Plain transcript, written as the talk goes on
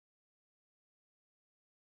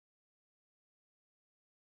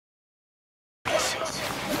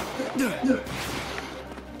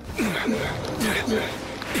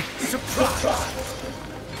Surprise!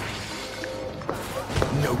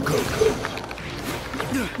 No good.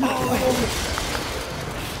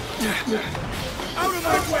 Out of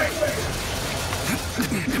my way!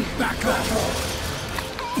 Back off!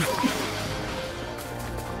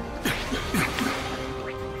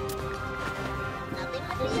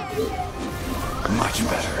 Much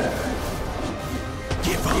better.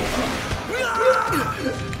 Give up.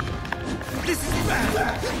 This is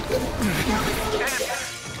bad.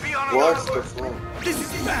 What's the fuck? This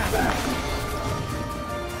is bad.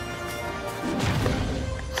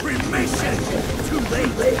 Cremation. Too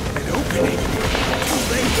late. An opening. Too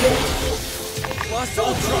late. Plus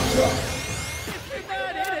Ultra. You're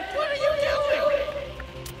not in it. What are you doing?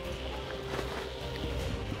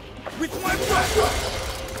 With my breath.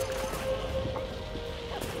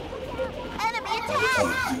 Enemy attack!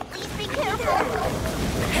 Please be careful!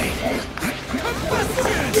 Hey!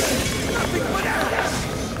 Combustion! Nothing but ash!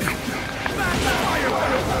 Mass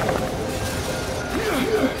firepower!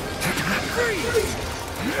 Freeze!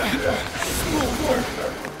 Smolder!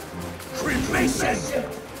 Cremation!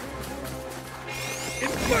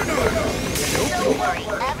 Inferno! Don't worry,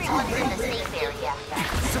 everyone's in the safe area.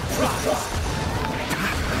 Surprise!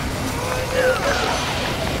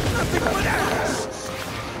 Nothing but ash!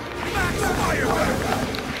 Max firepower!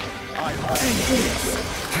 I hate this!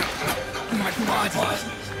 My body!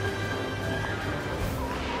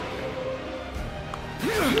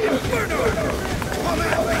 Inferno! Come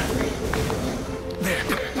at me! There!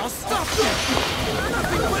 I'll stop you!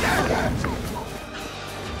 Nothing but ash!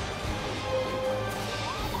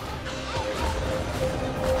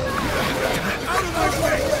 Out of my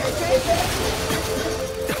way!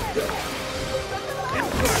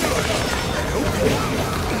 Inferno!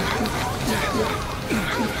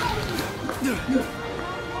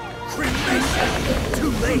 Cremation!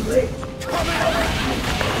 Too late! Come out!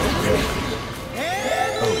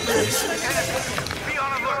 Oh, this? Be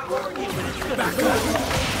on alert! Back up!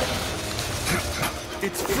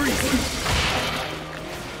 It's freezing!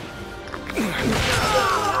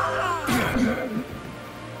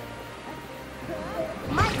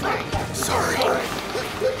 My turn! Sorry.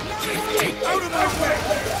 Take out of my way!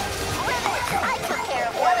 I took care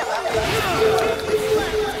of one of them!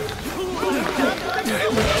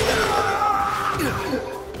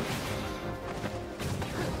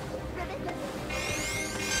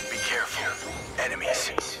 Be careful. Enemies.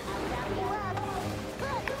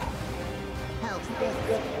 Helps this.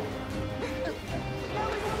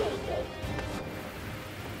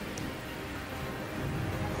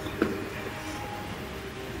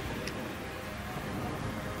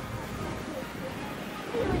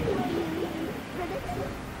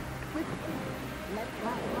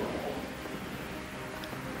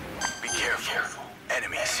 Be careful.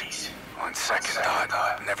 Enemies. On second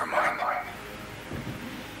thought, never mind.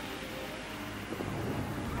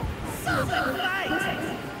 Southern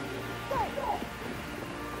Light!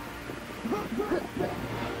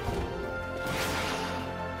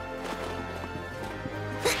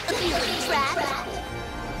 Feeling trapped?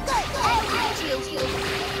 Good, I'll get you!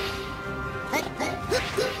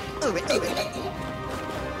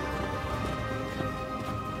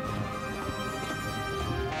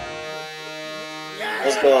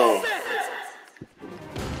 Let's go.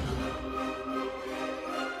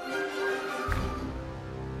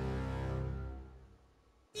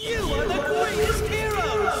 You are the greatest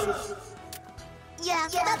heroes! Yeah,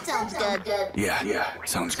 that sounds good. Yeah,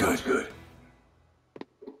 sounds good.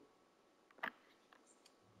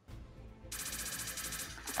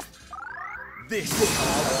 This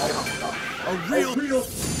a real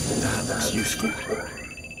that looks useful.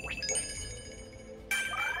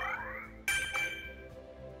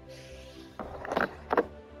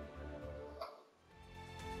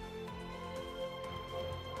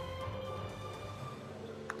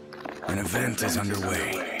 An event is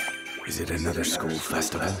underway. Is it another school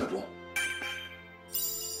festival?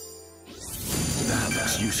 That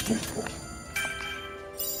looks useful.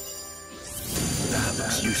 That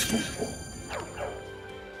looks useful.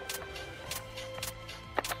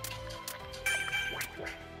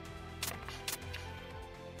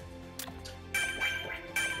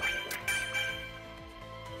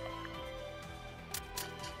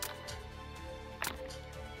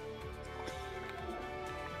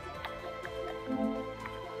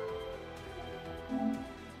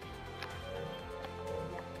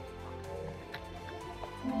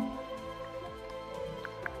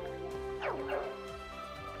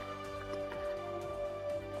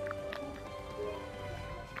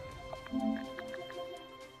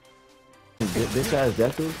 This guy's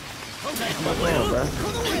Deku? Come on, bro.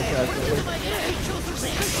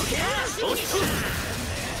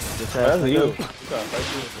 Bitch ass nigga.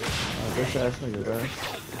 Bitch ass nigga, bro.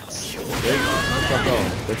 Fuck on,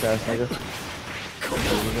 bitch ass nigga.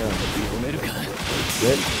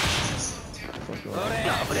 Bitch. Fuck on.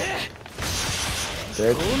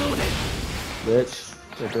 Bitch. Bitch.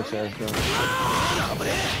 Bitch ass nigga.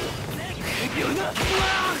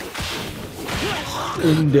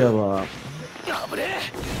 Endeavor.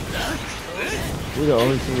 We the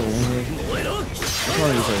only two that win here. Which one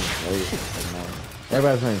are you playing?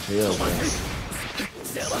 Everybody's playing chill, bro.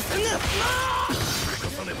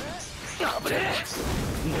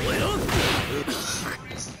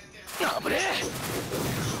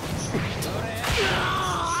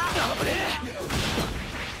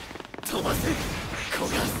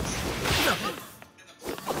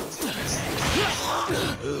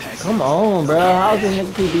 Come on, bro. How can you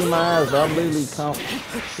keep beating my ass, bro? I'm literally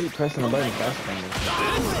keep pressing the button faster than this.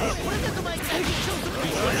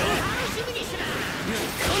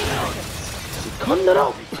 Come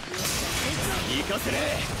on.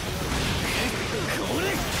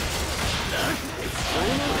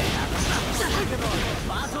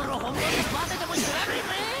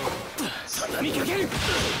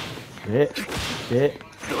 Shit.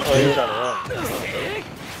 Oh, you're trying to run.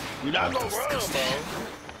 You're not gonna run, bro.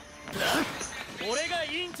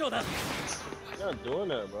 You're not doing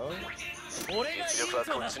that, bro.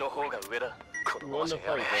 You won the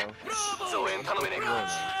fight,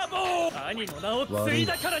 bro.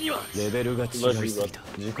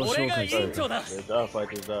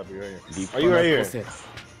 Are you right here?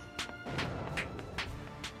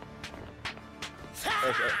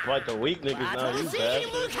 Fight the weak niggas now, you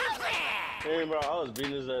bastard. Hey, bro, I was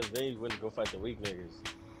beating his ass, then he went to go fight the weak niggas.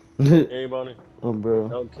 Everybody? Oh, bro.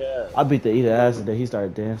 No cap. I beat the eater ass and then he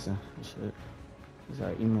started dancing and shit. He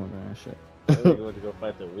started emoting and shit. He went to go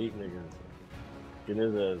fight the weak niggas. Getting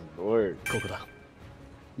his ass bored.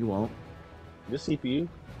 You won't. This CPU?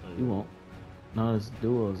 You won't. No, it's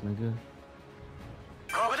duos, nigga.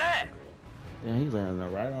 Yeah, he's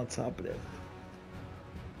landing right on top of that.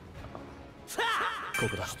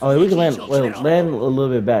 Oh, we can land a little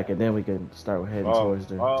bit back, and then we can start heading towards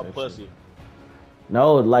the. Oh, pussy.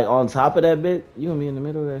 No, like on top of that bit, you gonna be in the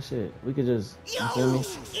middle of that shit. We could just, you feel me?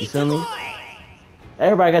 You feel me?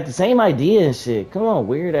 Everybody got the same idea and shit. Come on,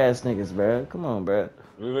 weird ass niggas, bro. Come on, bro.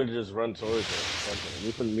 We would just run towards him.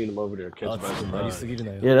 We couldn't meet him over there. Catch him by surprise.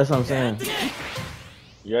 Yeah, that's what I'm saying.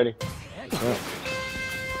 You ready? Yeah.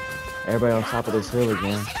 Everybody on top of this hill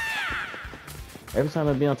again. Every time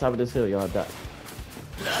I be on top of this hill, y'all die.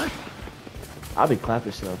 I'll be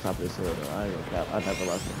clapping shit on top of this hill, though. I ain't gonna clap. I never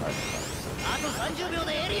lost the fight.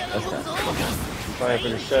 That's that. You fighting for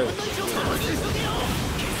the show.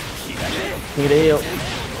 King of the hill.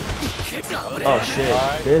 Oh shit.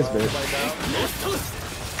 Right, This bitch.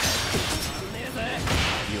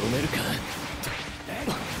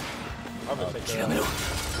 I'm gonna take that out.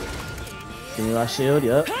 Give me my shield,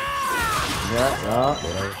 yup. Yeah.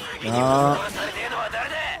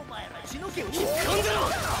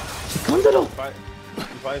 Shikandero! You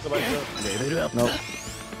fighting somebody else? Nope.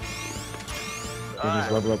 They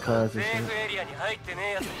just level up cars and shit.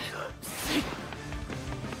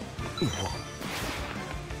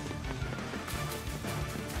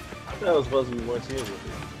 That was supposed to be more teams with it.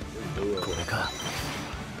 Let's do it.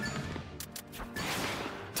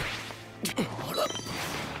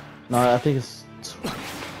 No, I think it's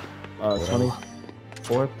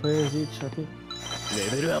 24 players each, I think.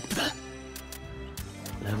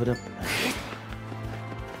 Level it up.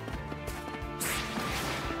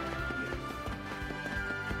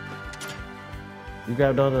 You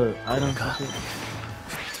grabbed all the items and shit?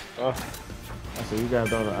 Oh. I said you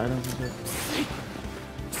grabbed all the items and shit?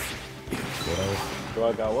 Do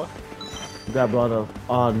I got what? You grabbed all the...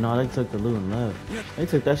 Oh no, they took the loot and left. They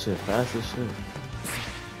took that shit fast as shit.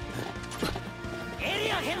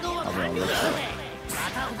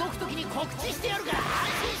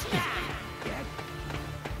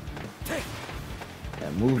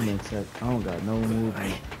 That movement tech, I don't got no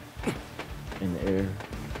movement in the air.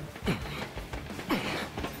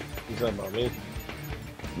 You talking about me?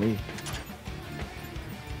 Me.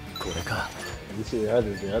 You see the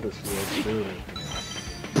others, feel stupid.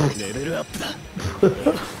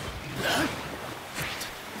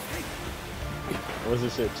 What's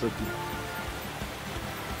this shit tricky?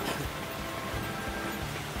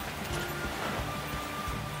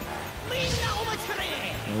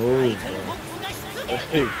 Oh,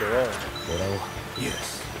 Hey, go on.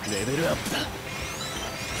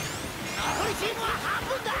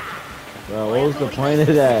 bro, what was the point of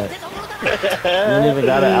that? didn't even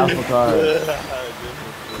got an alpha card.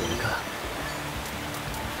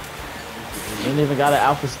 You didn't even got an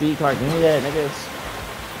alpha speed card. Give me that, niggas.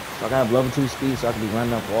 So I got level 2 speed so I can be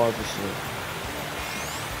running up walls and shit.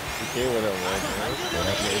 You can't win that one,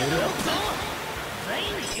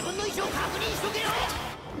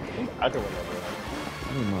 I can win that one.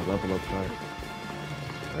 I need more level up cards.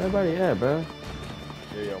 Where everybody at, bro?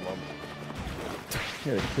 Here, yo, mama.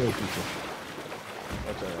 Here to kill people.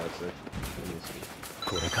 I'll tell you what I say. Let me see.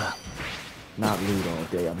 Not loot all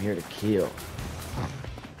day. I'm here to kill.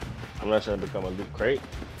 I'm not trying to become a loot crate.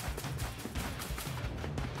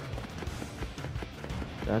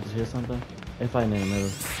 Did I just hear something? They fighting in the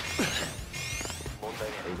middle.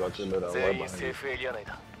 You go to the middle, I'm right behind you.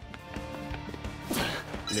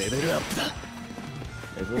 Level up.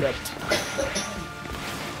 Level up.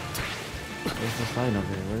 There's just fighting over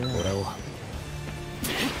here. Where are they?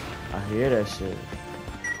 I hear that shit.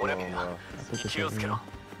 Oh, no. I think it's over here.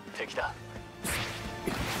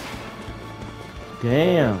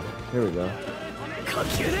 Damn. Here we go.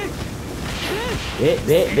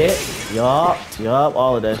 Bit. Yup.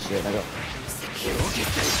 All of that shit. I go.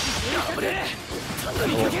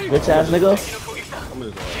 Bitch ass nigga.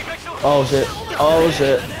 Oh shit.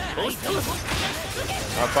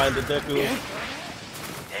 I'll find the Deku.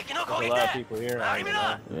 There's a lot of people here. Yeah.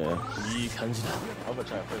 I'm gonna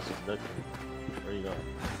try to face this Deku. Where you going?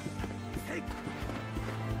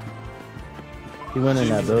 He went in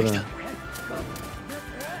that building.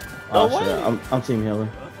 Oh shit. I'm team healer.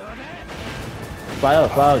 Fly out.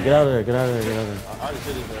 Get out of there. I just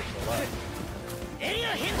did it there for a lot.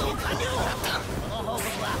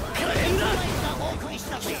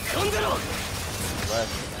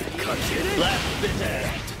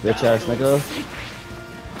 Bitch ass nigga.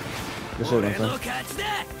 Good shit, man.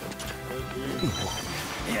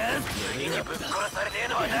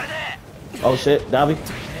 Oh shit, Dobby.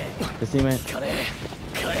 His teammate.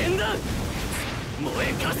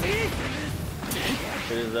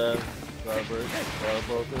 It is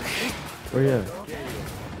Where you at?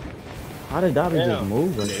 How did Dobby just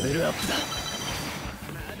move like that?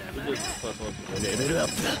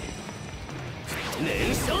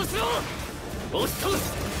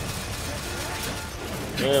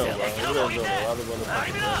 Damn, bro. You guys doing a lot of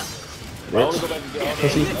motherfucking things. I want to go back and get all that.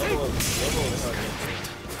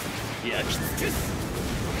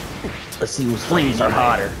 Let's see whose flames are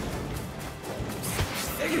hotter.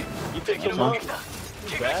 You pick him up? You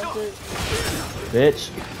bastard. Bitch.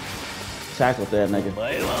 Tackle that nigga.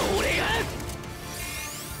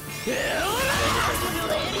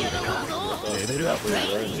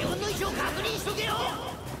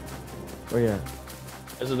 Where you at?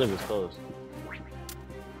 This is nigga's close.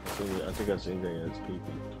 I think I seen that as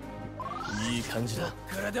people.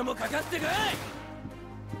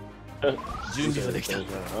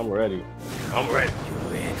 I'm ready.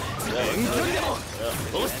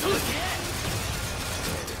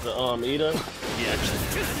 The Ida.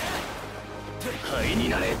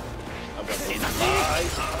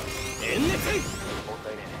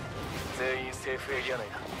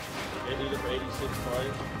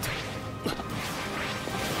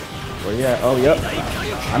 Where you at? Oh, yep.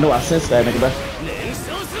 I know I sensed that nigga, bro.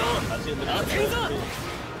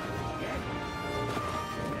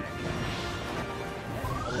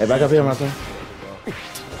 Hey, back up here, my son.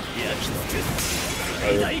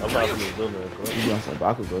 I'm about to be doing that, bro. You doing some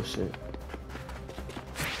Bakugo shit.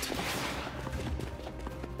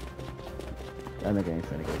 That nigga ain't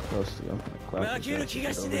finna get close to you. I'm finna clap his ass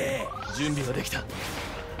shit over.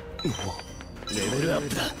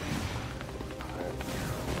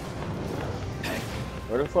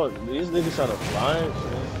 Where the fuck? These niggas trying to fly and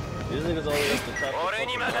shit. These niggas all the way up the top.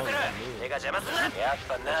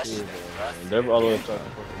 They're all the way up the top.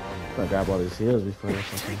 I'm gonna grab all these heals before they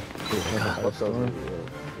fucking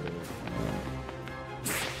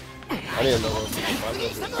I didn't know what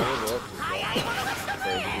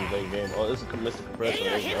oh, this is Mr. Compressor.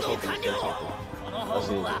 I'm hoping to catch something. I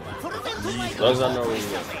see it. As long as I know where he is.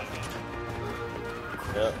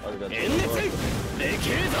 Yeah, I got you.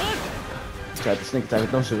 Try to sneak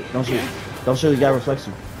attack. Don't shoot. You got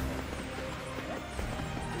reflection.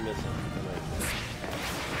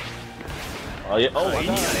 Oh yeah. Oh my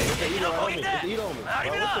god. Eat on me.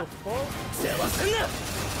 What the fuck?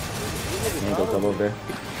 Ain't gonna come over there.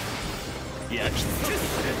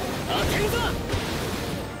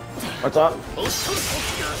 What's up?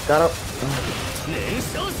 Got up.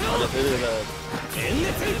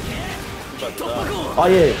 Oh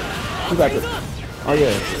yeah. He back up. Oh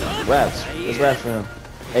yeah. Raps. It's raps for him.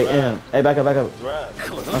 Hey, back up.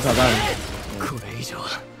 That's not dying.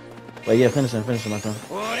 But yeah, finish him, my son.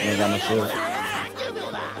 Ain't got no shield.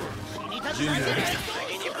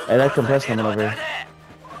 Hey, that compressed coming over here.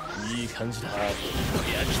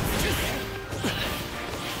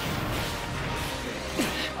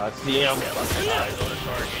 I see him.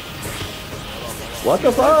 What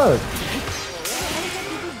the fuck?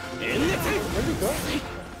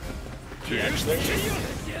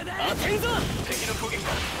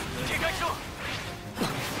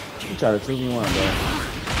 You try to 2v1, bro.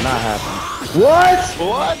 Not happening. What?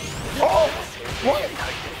 What? Oh! What?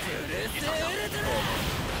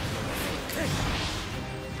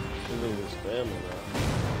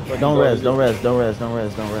 Don't rest.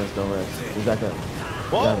 We back up.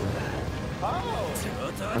 What?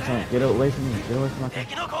 My son, get away from me. Get away from my son.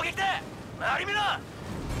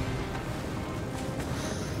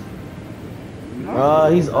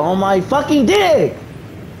 He's on my fucking dick!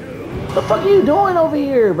 What the fuck are you doing over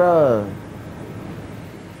here, bro?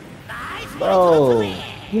 Bro,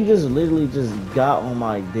 he just literally just got on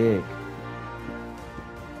my dick.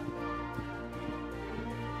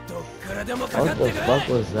 What the fuck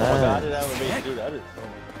was that?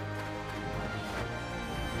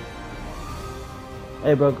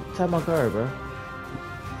 Hey, bro, tap my card, bro.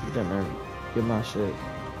 Get that nerve. Get my shit.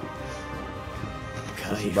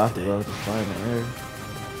 This is about to go. Just flying in the air.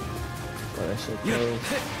 Oh, that shit closed.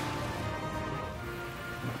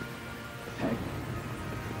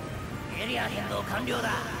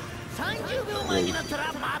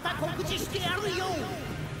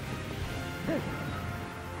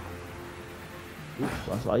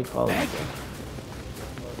 That's why you call it.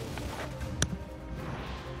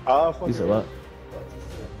 He said what?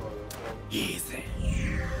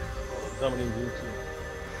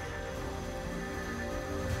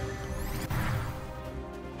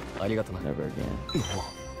 Never again.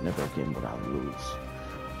 Never again will I lose.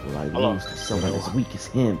 Will I lose to someone as weak as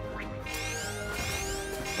him?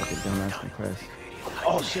 Fucking dumbass compressed.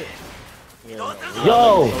 Oh shit.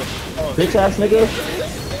 Yo! Bitch ass nigga!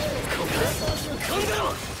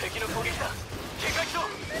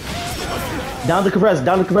 Down the compress,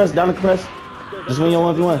 down the compress, down the compress. Just win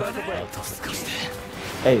your 1v1.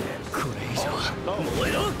 Hey.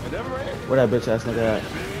 Where that bitch ass nigga at? I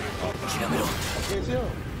can't see him.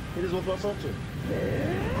 He just went for assumption.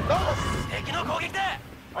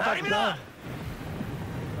 No!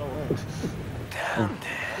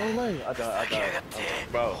 No way. I died.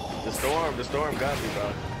 Bro, the storm got me, bro.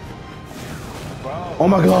 Oh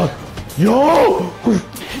my god! Yo! Please.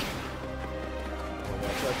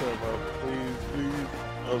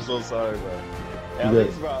 I'm so sorry, bro. At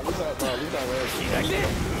least, bro. At least I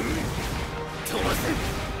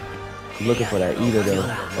I'm looking for that eater though.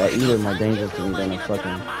 That eater more dangerous to me than a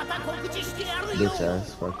fucking bitch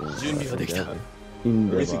ass fucking.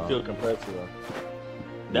 At least he killed compressor, bro.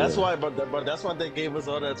 That's why, but that's why they gave us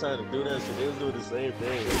all that time to do that shit. They was doing the same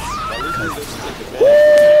thing. At least they just take the bad.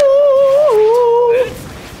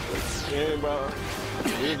 Yeah, bro.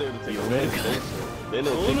 We was able to take advantage of that shit. They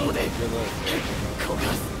know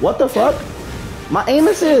what the fuck? My aim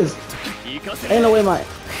assist! Ain't no way my...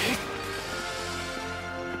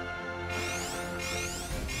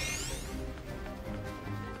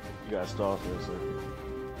 You got stalled for a second.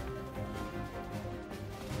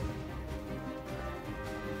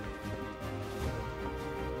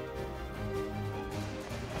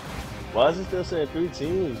 Why is it still saying 3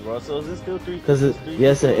 teams, bro? So is it still 3 teams? Because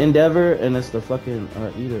it's an Endeavor and it's the fucking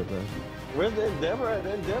Eater, bro. Where's the Endeavor at?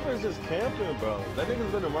 The Endeavor is just camping, bro. That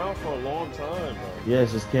nigga's been around for a long time, bro. Yeah,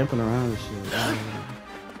 it's just camping around and shit.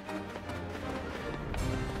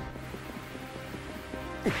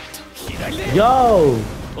 Yo!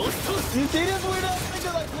 You see this weird ass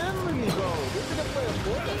nigga like literally, bro? This nigga play a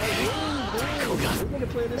sport. This nigga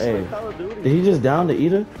play this shit Call of Duty. Did he just down the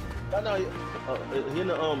Eater? No, he in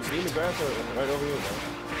the grass right over here, bro.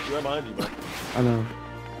 He's right behind you, bro. I know.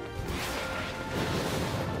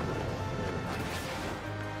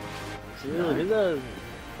 See, his ass.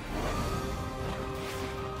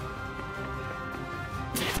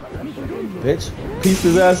 Bitch, piece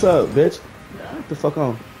his ass up, bitch. What the fuck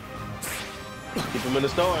on? Keep him in the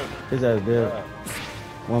storm. His ass dead.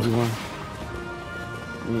 1v1.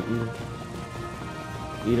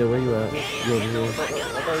 Eater, where you at? You over here.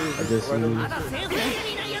 I just seen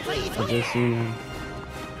him.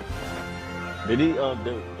 Did he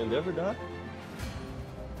Endeavor die?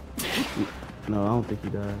 No, I don't think he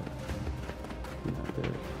died. He's not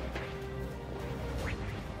dead.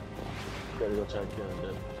 Gotta go try to kill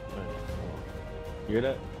Endeavor. You hear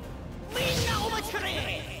that?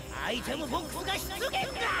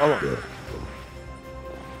 Hold on.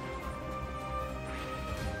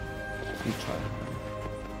 You try.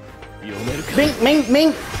 Mink, mink,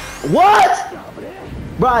 mink. What?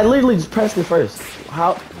 Bro, I literally just pressed it first.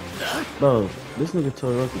 How? Bro, this nigga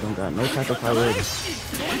Todoroki don't got no type of priority.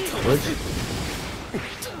 What?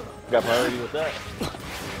 Got priority with that.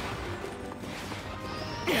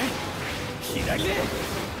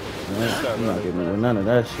 Man, I'm not getting with none of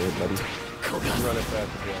that shit, buddy. I'm running fast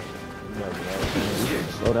as well.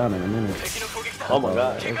 Slow down in a minute. Oh my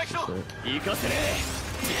god. Hey,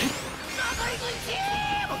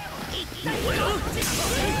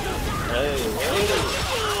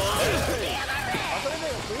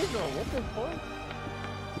 what the fuck?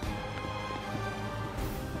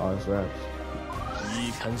 Oh, it's raps.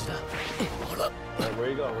 Right, where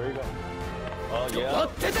you go? Where you go? Oh yeah.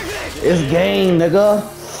 It's game, nigga.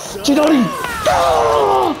 Chidori.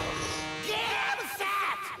 Oh!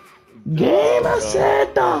 Game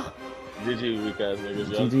set. GG, weak ass niggas.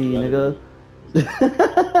 GG, nigga.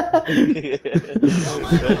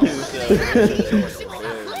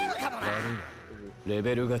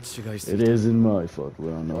 It isn't my fault.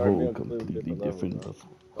 We're on a whole completely different level.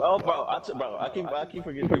 Oh, bro, I keep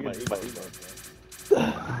forgetting my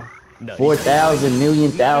 4,000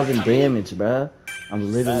 million thousand damage, bro.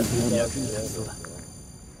 I'm literally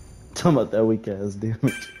talking about that weak ass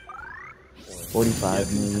damage.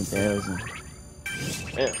 45 million thousand.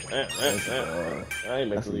 That's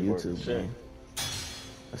a YouTube game.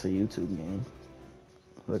 That's a YouTube game.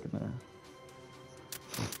 Look at that.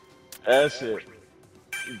 That shit,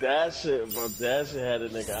 bro. That shit had a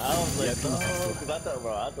nigga. I was like, oh, cause I thought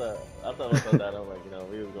once I died, I'm like, you know,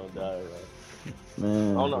 we was gonna die. Like,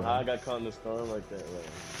 Man, I don't know how I got caught in the storm like that.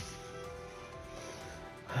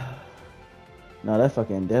 Like. No, that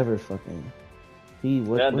fucking Endeavor fucking.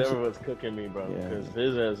 That Endeavor was cooking me, bro. Yeah. Cause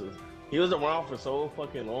his ass was, he was around for so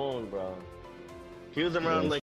fucking long, bro. He was around like.